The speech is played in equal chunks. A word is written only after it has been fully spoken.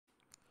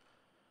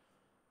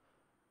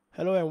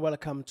Hello and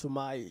welcome to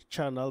my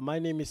channel. My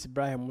name is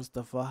Ibrahim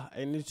Mustapha,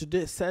 and in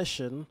today's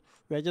session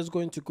we are just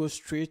going to go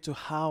straight to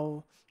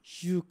how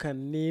you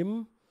can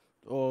name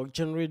or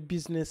generate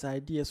business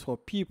ideas for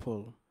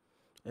people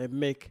and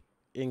make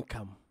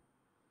income.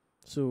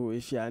 So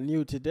if you are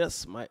new to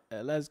this,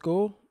 let's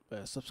go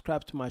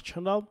subscribe to my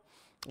channel.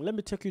 Let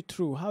me take you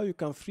through how you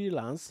can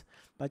freelance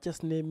by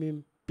just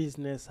naming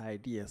business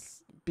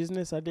ideas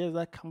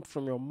that come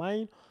from your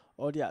mind,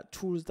 or there are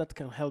tools that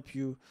can help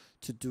you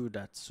to do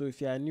that. So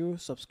if you are new,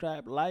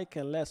 subscribe, like,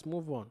 and let's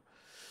move on.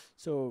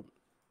 So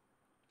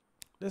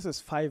this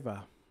is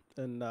Fiverr,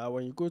 and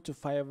when you go to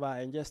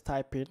Fiverr and just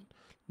type in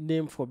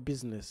name for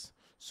business,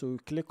 so you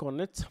click on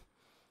it,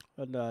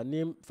 and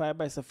name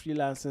Fiverr is a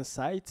freelancing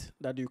site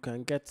that you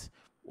can get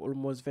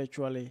almost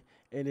virtually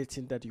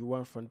anything that you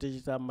want, from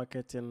digital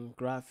marketing,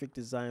 graphic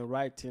design,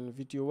 writing,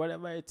 video,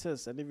 whatever it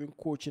is, and even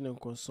coaching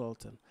and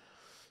consulting.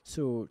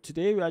 So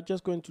today we are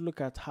just going to look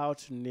at how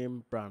to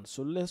name brands.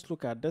 So let's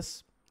look at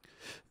this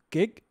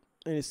gig,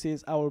 and it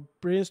says I will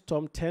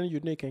brainstorm 10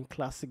 unique and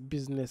classic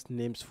business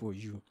names for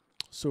you.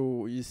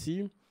 So you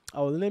see, I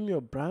will name your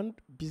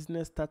brand,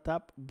 business,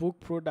 startup, book,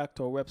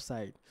 product, or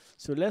website.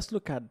 So let's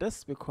look at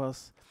this,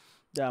 because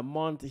the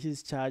amount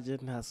he's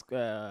charging has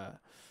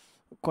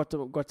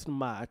gotten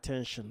my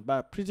attention,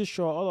 but pretty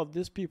sure all of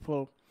these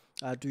people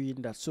are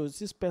doing that. So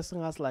this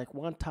person has like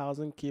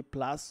 1000k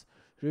plus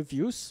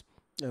reviews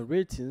and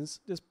ratings.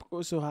 This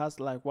also has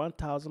like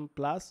 1000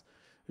 plus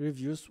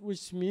reviews,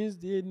 which means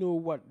they know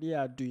what they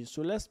are doing.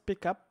 So let's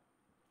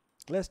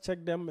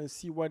check them and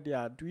see what they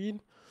are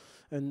doing,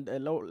 and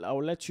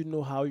I'll let you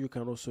know how you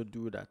can also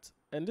do that.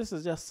 And this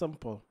is just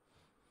simple,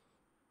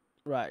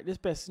 right? This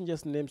person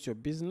just names your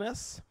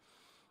business,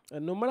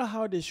 and no matter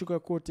how they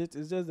sugarcoat it,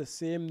 it's just the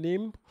same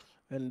name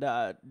and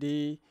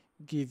they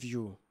give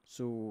you.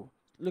 So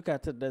look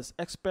at it. This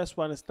express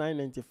one is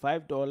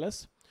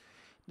 $995.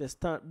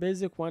 The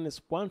basic one is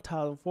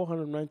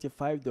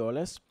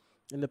 $1,495,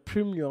 and the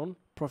premium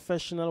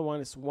professional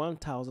one is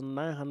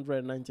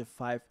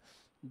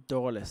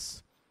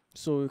 $1,995.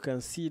 So you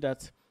can see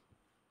that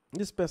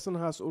this person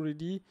has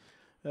already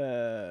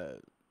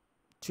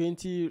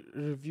 20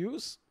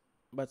 reviews,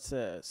 but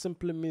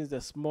simply means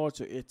there's more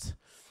to it.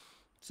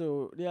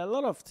 So there are a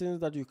lot of things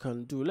that you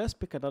can do. Let's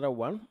pick another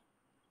one.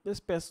 This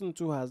person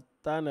too has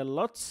done a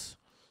lot.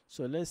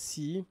 So let's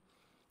see.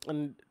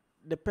 And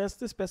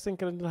this person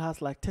currently has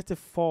like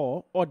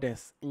 34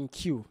 orders in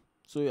queue.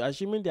 So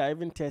assuming they are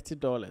even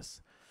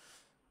 $30.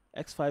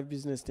 X5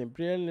 business name,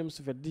 brilliant names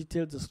with a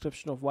detailed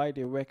description of why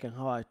they work and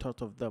how I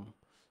thought of them.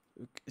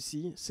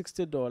 See,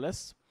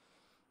 $60,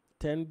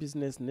 10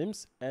 business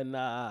names, and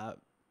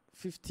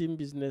 15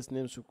 business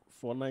names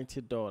for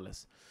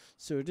 $90.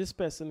 So this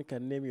person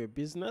can name your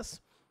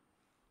business,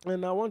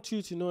 and I want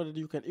you to know that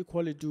you can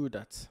equally do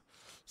that.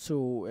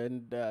 So,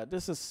 and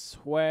this is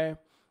where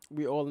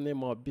we all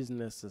name our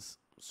businesses.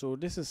 So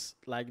this is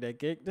like the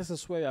gig. This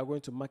is where you are going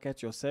to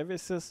market your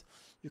services.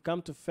 You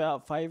come to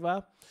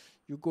Fiverr,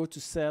 you go to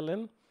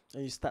selling,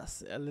 and you start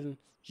selling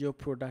your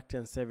product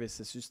and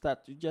services. You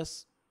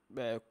just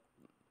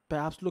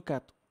perhaps look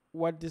at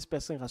what this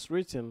person has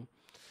written,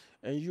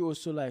 and you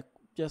also like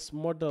just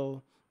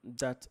model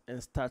that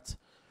and start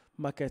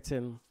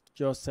marketing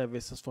your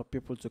services for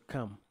people to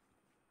come.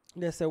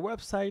 There's a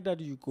website that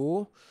you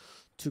go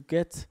to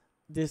get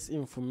this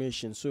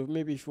information. So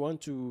maybe if you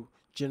want to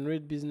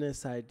generate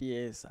business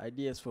ideas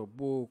for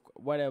book,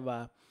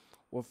 whatever,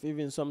 or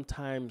even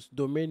sometimes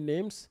domain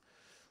names,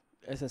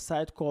 there's a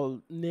site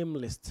called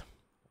Namelist.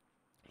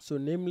 So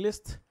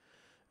Namelist,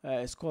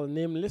 it's called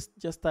Namelist.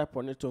 Just type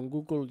on it on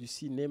Google, you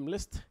see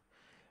Namelist,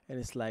 and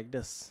it's like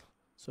this.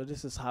 So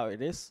this is how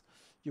it is.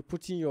 You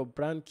put in your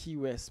brand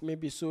keywords,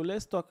 maybe. So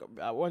let's talk.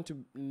 I want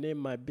to name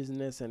my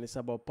business, and it's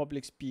about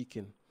public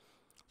speaking.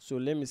 So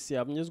let me see.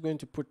 I'm just going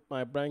to put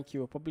my brand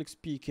keyword, public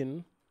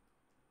speaking,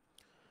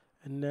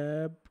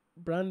 and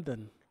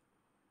Brandon.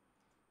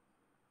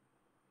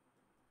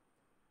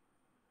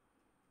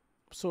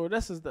 So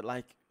this is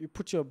you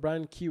put your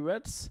brand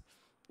keywords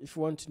if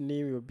you want to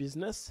name your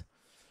business,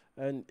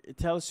 and it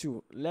tells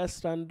you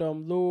less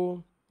random,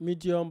 low,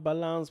 medium,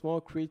 balance,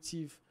 more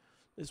creative.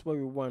 Is what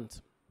we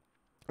want.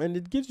 And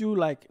it gives you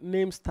like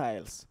name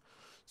styles.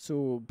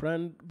 So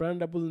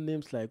brandable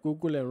names like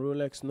Google and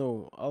Rolex,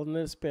 no.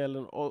 Alternate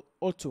spelling,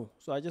 auto.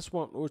 So I just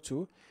want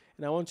auto,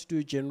 and I want to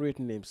do generate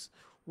names.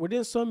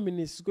 Within some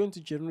minutes, it's going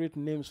to generate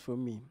names for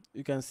me.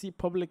 You can see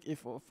public,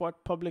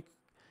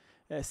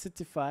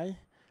 certify,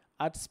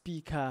 add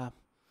speaker,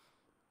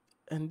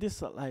 and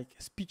this are like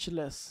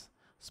speechless,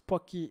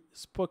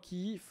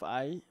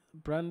 Spotify,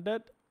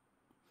 branded.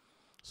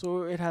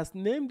 So it has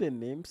named the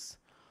names,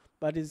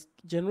 but it's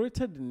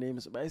generated the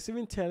names, but it's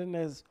even telling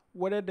us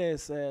whether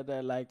there's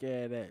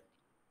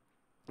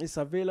it's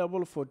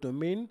available for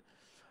domain,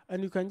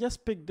 and you can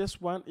just pick this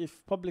one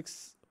if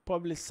publicize,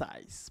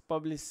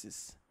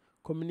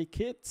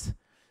 communicate,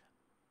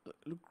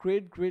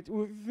 great,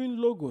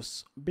 even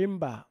logos,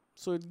 Bimba.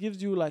 So it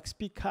gives you like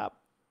speak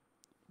up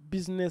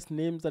business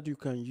names that you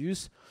can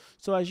use.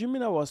 So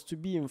assuming I was to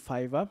be in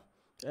Fiverr,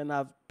 and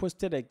I've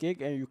posted a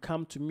gig and you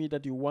come to me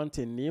that you want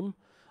a name,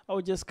 I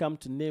will just come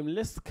to name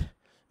list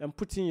and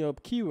put in your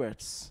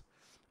keywords.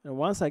 And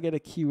once I get a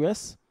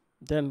keywords,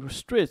 then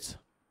straight,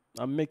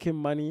 I'm making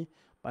money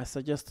by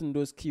suggesting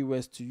those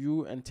keywords to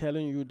you and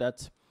telling you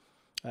that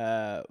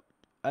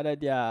either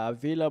they are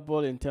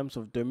available in terms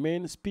of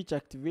domain, speech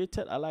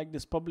activated. I like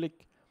this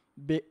public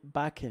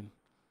backing,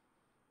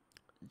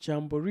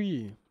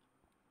 Jamboree,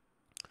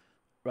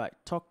 right?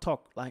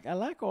 Talk. Like, I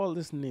like all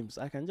these names.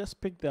 I can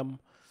just pick them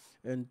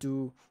and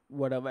do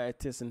whatever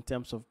it is in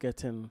terms of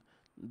getting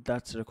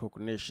that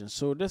recognition.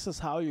 So this is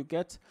how you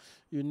get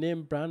your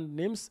name brand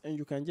names, and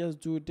you can just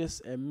do this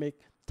and make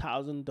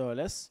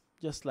 $1,000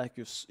 just like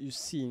you've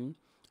seen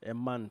a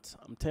month.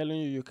 I'm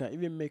telling you, you can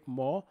even make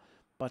more,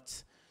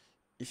 but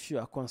if you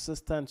are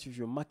consistent, if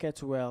you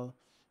market well,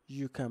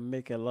 you can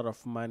make a lot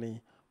of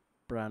money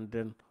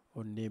branding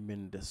or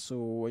naming this. So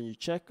when you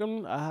check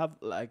them, I have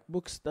like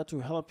books that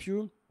will help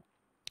you,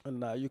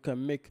 and you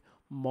can make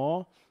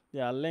more.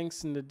 There are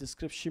links in the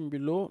description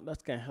below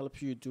that can help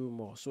you do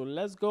more. So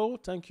let's go.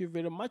 Thank you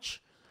very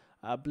much.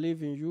 I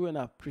believe in you and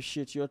I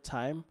appreciate your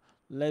time.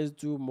 Let's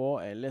do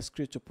more and let's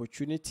create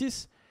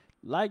opportunities.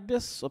 Like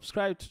this,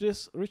 subscribe to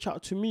this, reach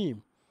out to me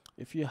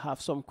if you have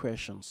some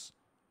questions.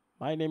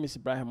 My name is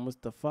Ibrahim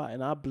Mustapha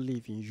and I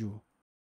believe in you.